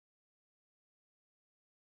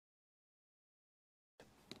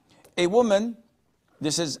A woman,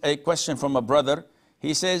 this is a question from a brother.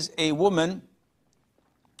 He says, a woman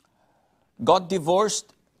got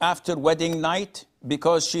divorced after wedding night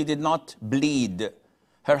because she did not bleed.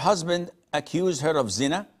 Her husband accused her of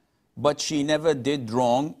zina, but she never did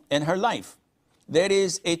wrong in her life. There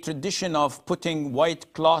is a tradition of putting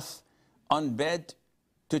white cloth on bed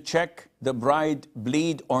to check the bride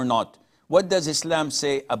bleed or not. What does Islam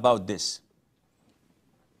say about this?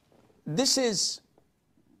 This is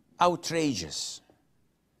outrageous.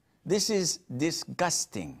 This is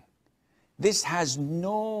disgusting. This has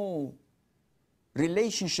no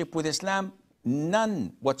relationship with Islam,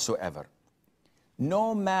 none whatsoever.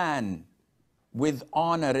 No man with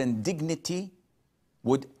honor and dignity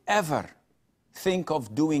would ever think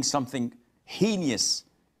of doing something heinous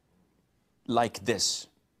like this.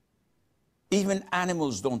 Even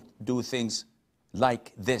animals don't do things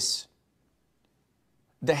like this.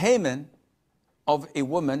 The hymen of a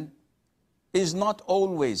woman is not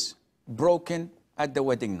always broken at the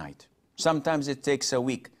wedding night. Sometimes it takes a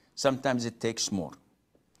week. Sometimes it takes more.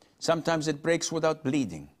 Sometimes it breaks without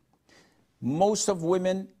bleeding. Most of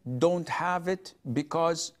women don't have it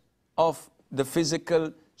because of the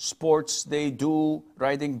physical sports they do,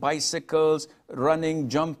 riding bicycles, running,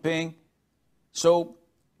 jumping. So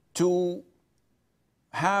to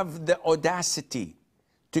have the audacity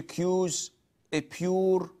to accuse a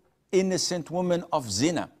pure, innocent woman of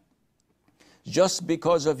zina just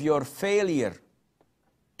because of your failure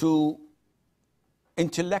to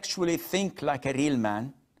intellectually think like a real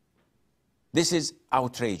man, this is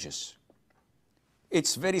outrageous.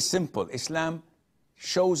 It's very simple. Islam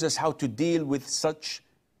shows us how to deal with such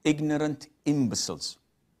ignorant imbeciles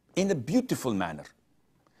in a beautiful manner.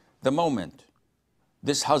 The moment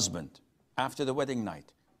this husband, after the wedding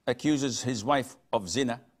night, accuses his wife of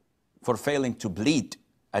zina for failing to bleed,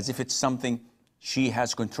 as if it's something she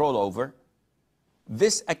has control over,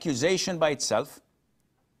 this accusation by itself,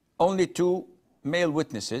 only 2 male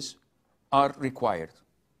witnesses are required.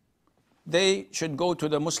 They should go to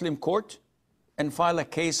the Muslim court and file a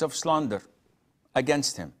case of slander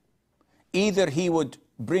against him. Either he would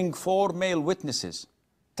bring 4 male witnesses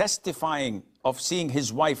testifying of seeing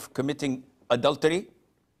his wife committing adultery,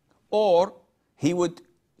 or he would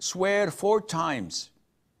swear 4 times,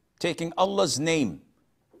 taking Allah's name,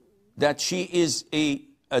 that she is an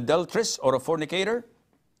adulteress or a fornicator,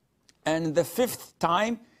 and the 5th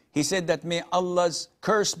time he said that may Allah's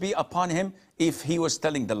curse be upon him if he was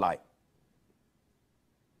telling the lie.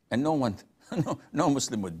 And no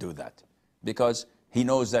Muslim would do that, because he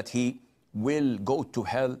knows that he will go to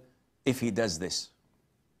hell if he does this.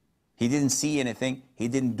 He didn't see anything, he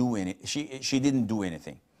didn't do any, she didn't do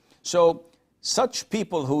anything. So such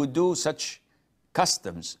people who do such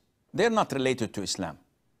customs, they're not related to Islam.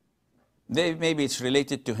 Maybe it's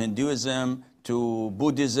related to Hinduism, to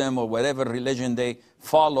Buddhism, or whatever religion they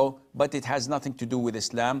follow, but it has nothing to do with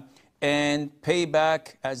Islam. And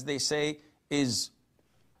payback, as they say, is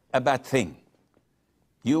a bad thing.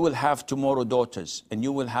 You will have tomorrow daughters, and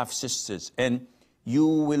you will have sisters, and you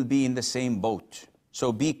will be in the same boat.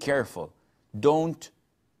 So be careful. Don't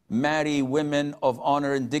marry women of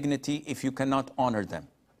honor and dignity if you cannot honor them.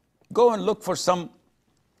 Go and look for some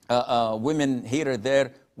women here or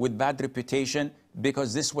there with bad reputation,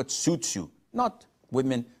 because this is what suits you, not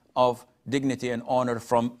women of dignity and honor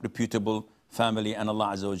from reputable family, and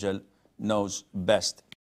Allah Azza wa Jal knows best.